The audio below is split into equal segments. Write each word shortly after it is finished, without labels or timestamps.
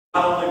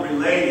not only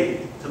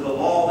related to the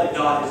law that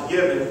God has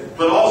given,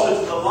 but also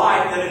to the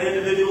life that an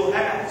individual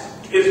has.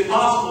 It's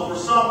possible for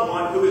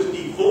someone who is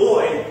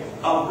devoid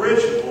of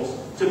rituals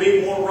to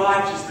be more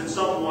righteous than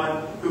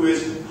someone who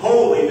is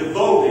wholly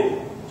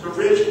devoted to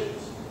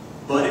rituals.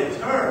 But in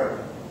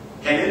turn,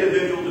 an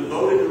individual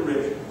devoted to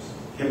rituals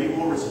can be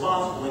more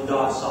responsible in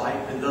God's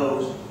sight than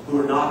those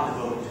who are not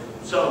devoted to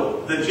them.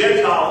 So, the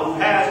Gentile who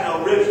has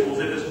no rituals,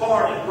 if his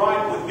heart is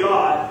right with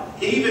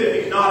God, even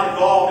if he's not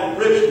involved in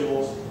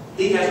rituals,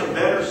 he has a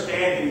better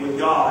standing with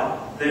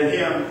God than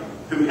him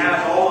who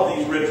has all of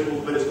these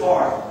rituals, but his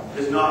heart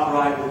is not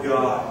right with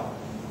God.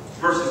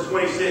 Verses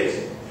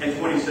 26 and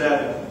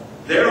 27.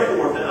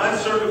 Therefore, if an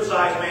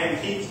uncircumcised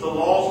man keeps the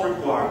law's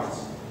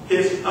requirements,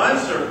 his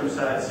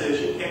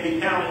uncircumcision can be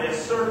counted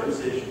as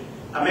circumcision.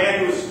 A man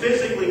who is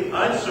physically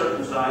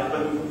uncircumcised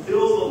but who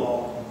fulfills the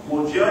law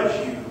will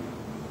judge you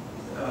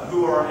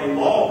who are a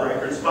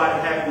lawbreaker in spite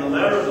of having the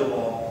letter of the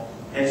law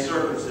and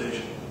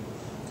circumcision.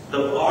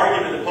 The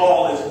argument that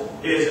Paul is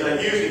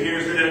using here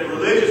is that if a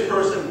religious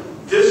person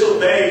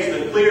disobeys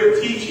the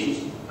clear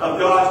teachings of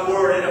God's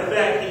Word, in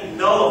effect, he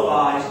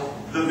nullifies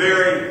the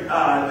very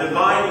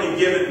divinely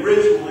given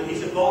ritual that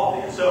he's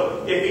involved in.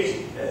 So if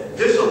he's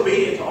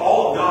disobedient to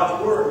all of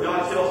God's Word,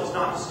 God tells us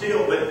not to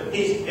steal, but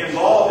he's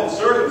involved in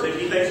circumcision,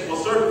 he thinks,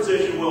 well,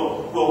 circumcision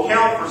will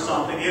count for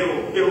something.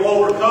 It'll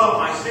overcome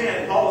my sin.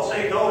 And Paul will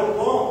say, no, it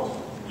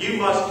won't. You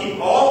must keep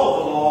all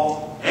of the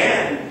law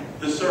and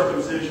the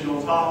circumcision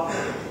on top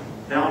of it.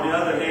 Now, on the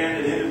other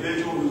hand, an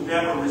individual who's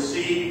never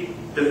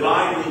received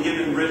divinely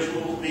given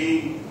rituals,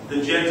 being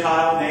the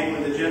Gentile,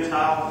 namely the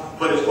Gentile,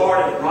 but his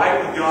heart is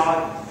right with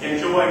God,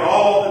 enjoying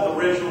all that the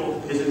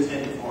ritual is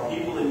intended for.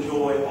 He will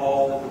enjoy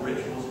all that the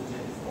ritual is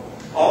intended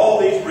for. All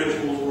these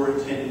rituals were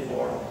intended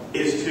for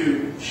is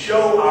to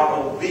show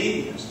our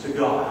obedience to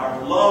God,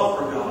 our love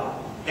for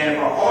God. And if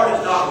our heart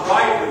is not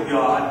right with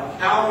God,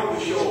 how can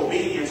we show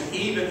obedience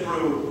even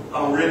through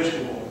a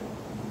ritual?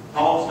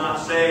 Paul's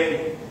not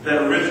saying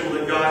that a ritual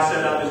that God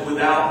set up is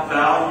without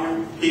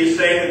value. He is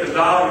saying that the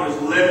value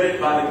is limited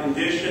by the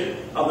condition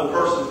of the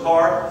person's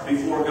heart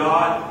before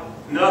God.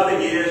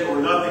 Nothing is or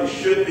nothing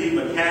should be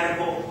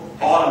mechanical,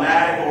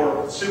 automatic,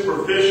 or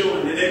superficial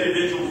in an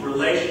individual's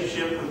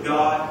relationship with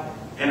God.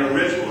 And a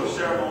ritual or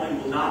ceremony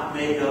will not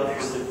make up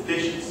for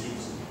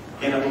deficiencies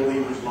in a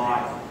believer's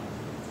life.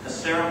 A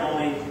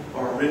ceremony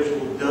or a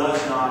ritual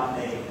does not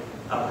make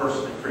a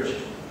person a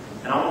Christian.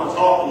 And I want to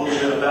talk a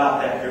little bit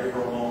about that here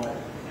for a moment.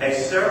 A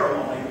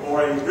ceremony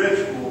or a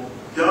ritual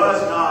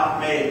does not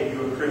make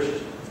you a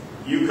Christian.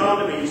 You come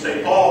to me, you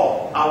say,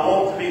 Paul, I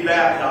want to be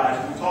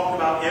baptized. We talked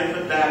about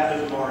infant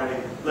baptism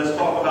already. Let's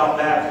talk about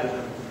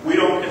baptism. We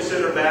don't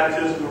consider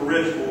baptism a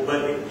ritual,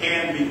 but it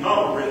can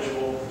become a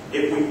ritual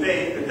if we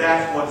think that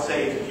that's what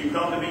saves. If you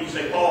come to me, you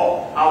say,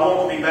 Paul, I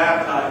want to be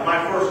baptized.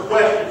 My first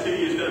question to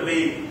you is going to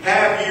be,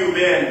 have you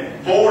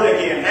been born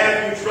again?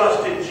 Have you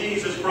trusted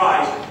Jesus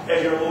Christ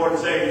as your Lord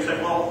and Savior? You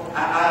say, well,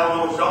 I don't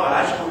know what you're talking about.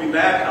 I just want to be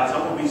baptized. I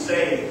want to be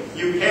saved.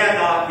 You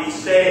cannot be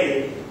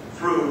saved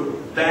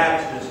through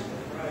baptism.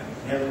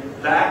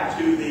 And back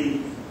to the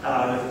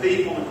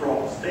thief on the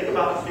cross. Think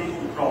about the thief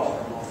on the cross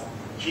for a moment.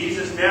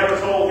 Jesus never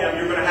told him,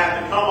 you're going to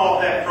have to come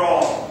off that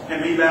cross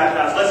and be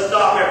baptized. Let's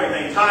stop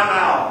everything. Time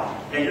out.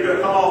 And you're going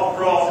to come off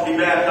the cross and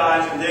be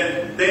baptized,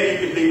 and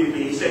then you can be with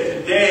me. He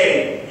said,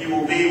 today you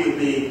will be with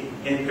me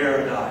in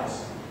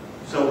paradise.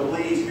 So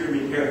please hear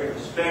me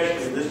carefully,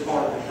 especially in this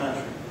part of the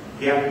country.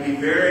 You have to be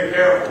very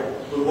careful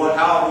with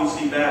how we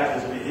see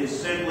baptism. It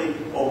is simply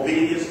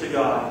obedience to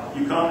God.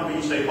 You come to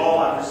me, you say, Paul,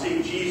 I've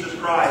received Jesus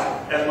Christ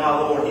as my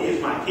Lord. He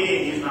is my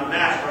King. He is my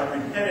Master. I've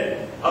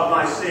repented of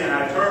my sin.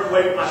 I turned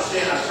away from my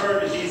sin. I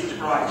turned to Jesus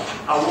Christ.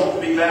 I want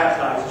to be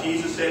baptized.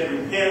 Jesus said,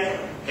 repent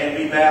and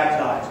be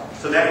baptized.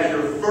 So that is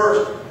your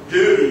first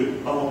duty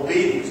of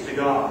obedience to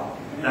God.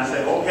 And I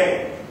said,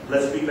 okay,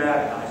 let's be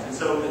baptized. And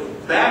so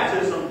the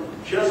baptism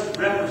just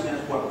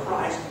represents what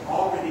Christ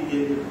already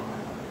did in your life.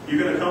 You're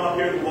going to come up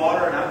here in the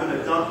water, and I'm going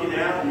to dunk you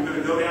down, and you're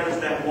going to go down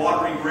into that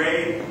watery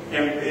grave,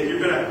 and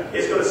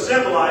it's going to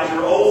symbolize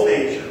your old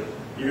nature.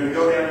 You're going to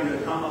go down and you're going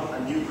to come up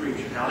a new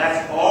creature. Now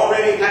that's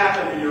already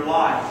happened in your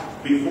life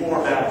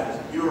before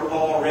baptism. You're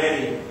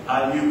already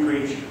a new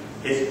creature.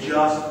 It's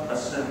just a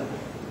symbol.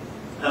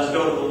 Let's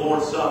go to the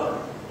Lord's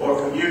Supper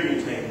or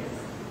communion table.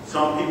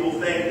 Some people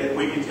think that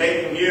we can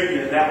take communion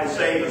and that will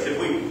save us. If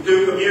we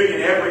do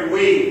communion every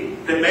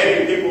week, then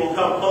maybe people will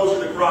come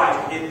closer to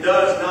Christ. It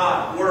does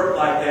not work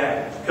like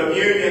that.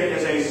 Communion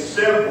is a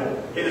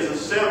symbol. It is a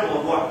symbol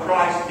of what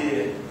Christ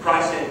did.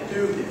 Christ said,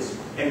 do this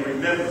in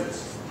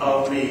remembrance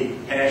of me.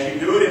 And as you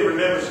do it in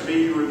remembrance of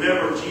me, you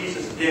remember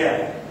Jesus'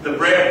 death. The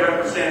bread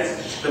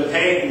represents the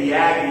pain and the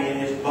agony in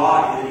His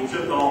body that He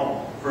took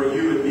on for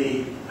you and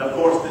me. Of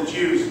course, the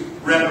juice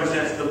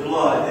represents the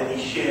blood that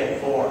He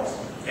shed for us.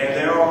 And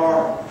there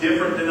are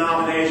different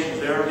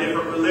denominations, there are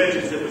different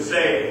religions that would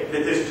say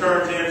that this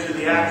turns into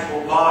the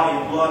actual body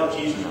and blood of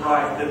Jesus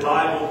Christ. The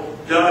Bible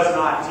does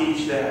not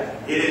teach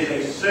that. It is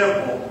a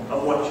symbol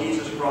of what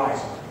Jesus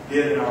Christ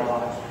did in our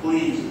lives.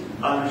 Please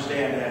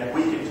understand that. If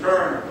we can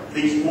turn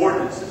these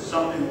ordinances,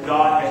 something that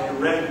God has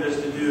directed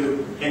us to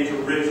do, into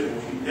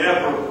rituals. You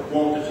never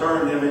want to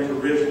turn them into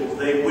rituals.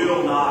 They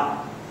will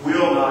not,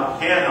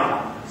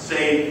 cannot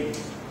save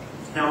you.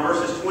 Now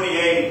verses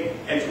 28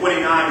 and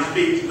 29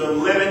 speak to the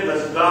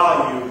limitless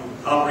value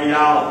of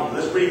reality.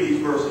 Let's read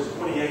these verses,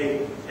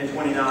 28 and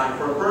 29.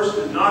 For a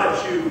person is not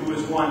a Jew who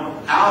is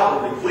one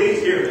outwardly. Please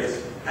hear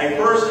this. A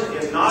person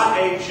is not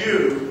a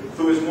Jew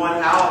who is one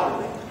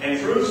outwardly. And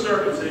true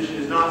circumcision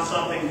is not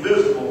something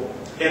visible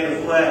in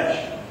the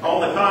flesh. On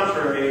the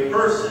contrary, a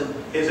person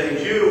is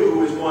a Jew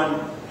who is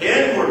one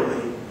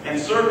inwardly, and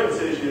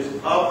circumcision is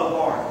of the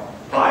heart,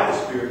 by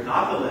the Spirit,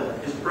 not the letter.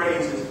 His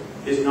praise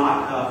is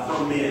not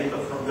from men,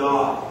 but from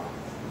God.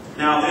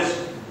 Now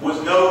this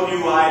was no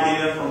new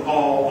idea from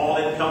Paul. Paul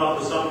didn't come up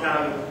with some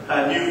kind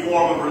of new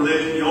form of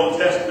religion. The Old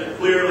Testament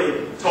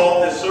clearly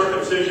taught this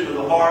circumcision of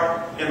the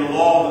heart. In the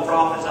law of the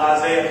prophets,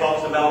 Isaiah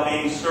talks about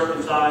being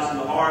circumcised in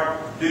the heart.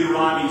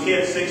 Deuteronomy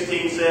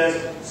 10:16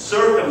 says,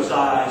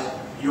 circumcise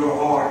your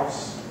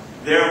hearts.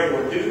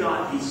 Therefore, do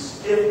not be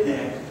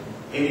stiff-necked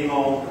any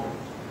longer.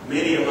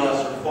 Many of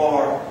us are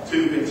far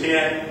too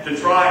content to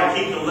try and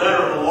keep the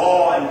letter of the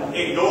law and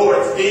ignore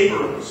its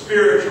deeper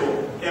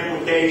spiritual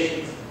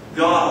implications.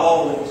 God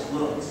always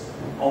looks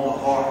on the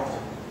heart.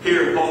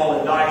 Here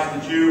Paul indicts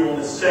the Jew on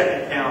the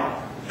second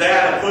count,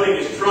 that of putting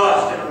his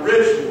trust in a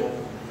ritual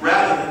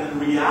rather than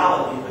the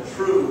reality of a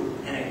true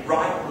and a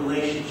right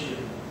relationship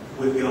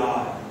with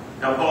God.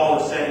 Now Paul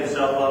has set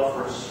himself up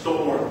for a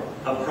storm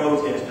of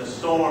protest, a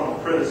storm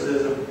of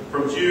criticism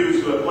from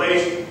Jews who have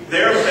placed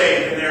their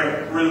faith in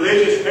their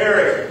religious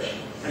heritage,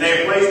 and they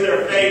have placed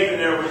their faith in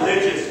their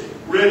religious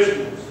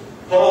rituals.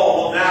 Paul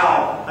will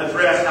now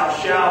address how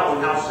shallow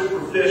and how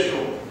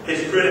superficial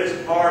his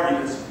critics'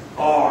 arguments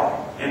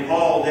are. And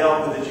Paul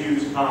dealt with the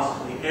Jews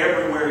constantly,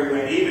 everywhere he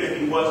went. Even if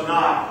he was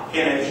not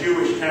in a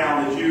Jewish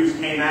town, the Jews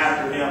came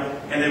after him,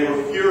 and they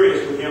were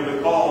furious with him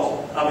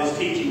because of his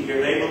teaching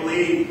here. They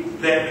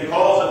believed that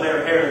because of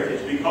their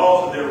heritage,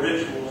 because of their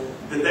rituals,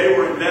 that they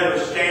were in better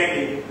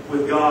standing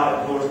with God.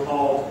 Of course,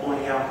 Paul is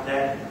pointing out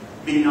that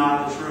be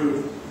not the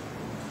truth.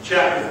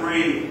 Chapter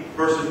 3,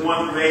 verses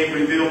 1 through 8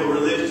 reveal the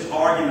religious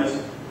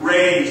arguments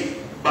raised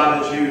by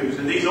the Jews.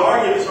 And these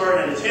arguments are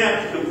an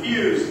attempt to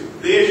confuse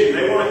the issue.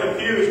 They want to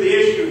confuse the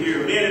issue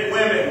here. Men and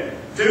women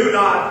do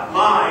not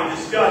mind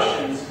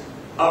discussions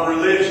of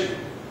religion.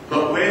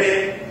 But when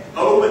it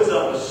opens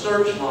up a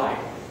searchlight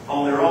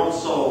on their own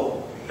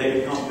soul,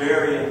 they become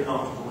very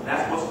uncomfortable. And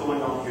that's what's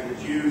going on here.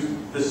 The Jews,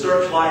 the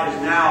searchlight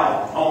is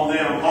now on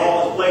them.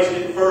 Paul has placed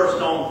it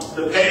first on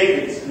the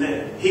pagans and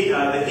then the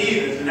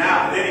heathens. And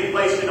then he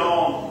placed it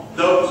on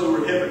those who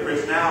were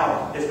hypocrites.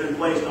 Now it's been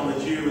placed on the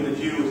Jew, and the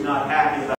Jew is not happy about it.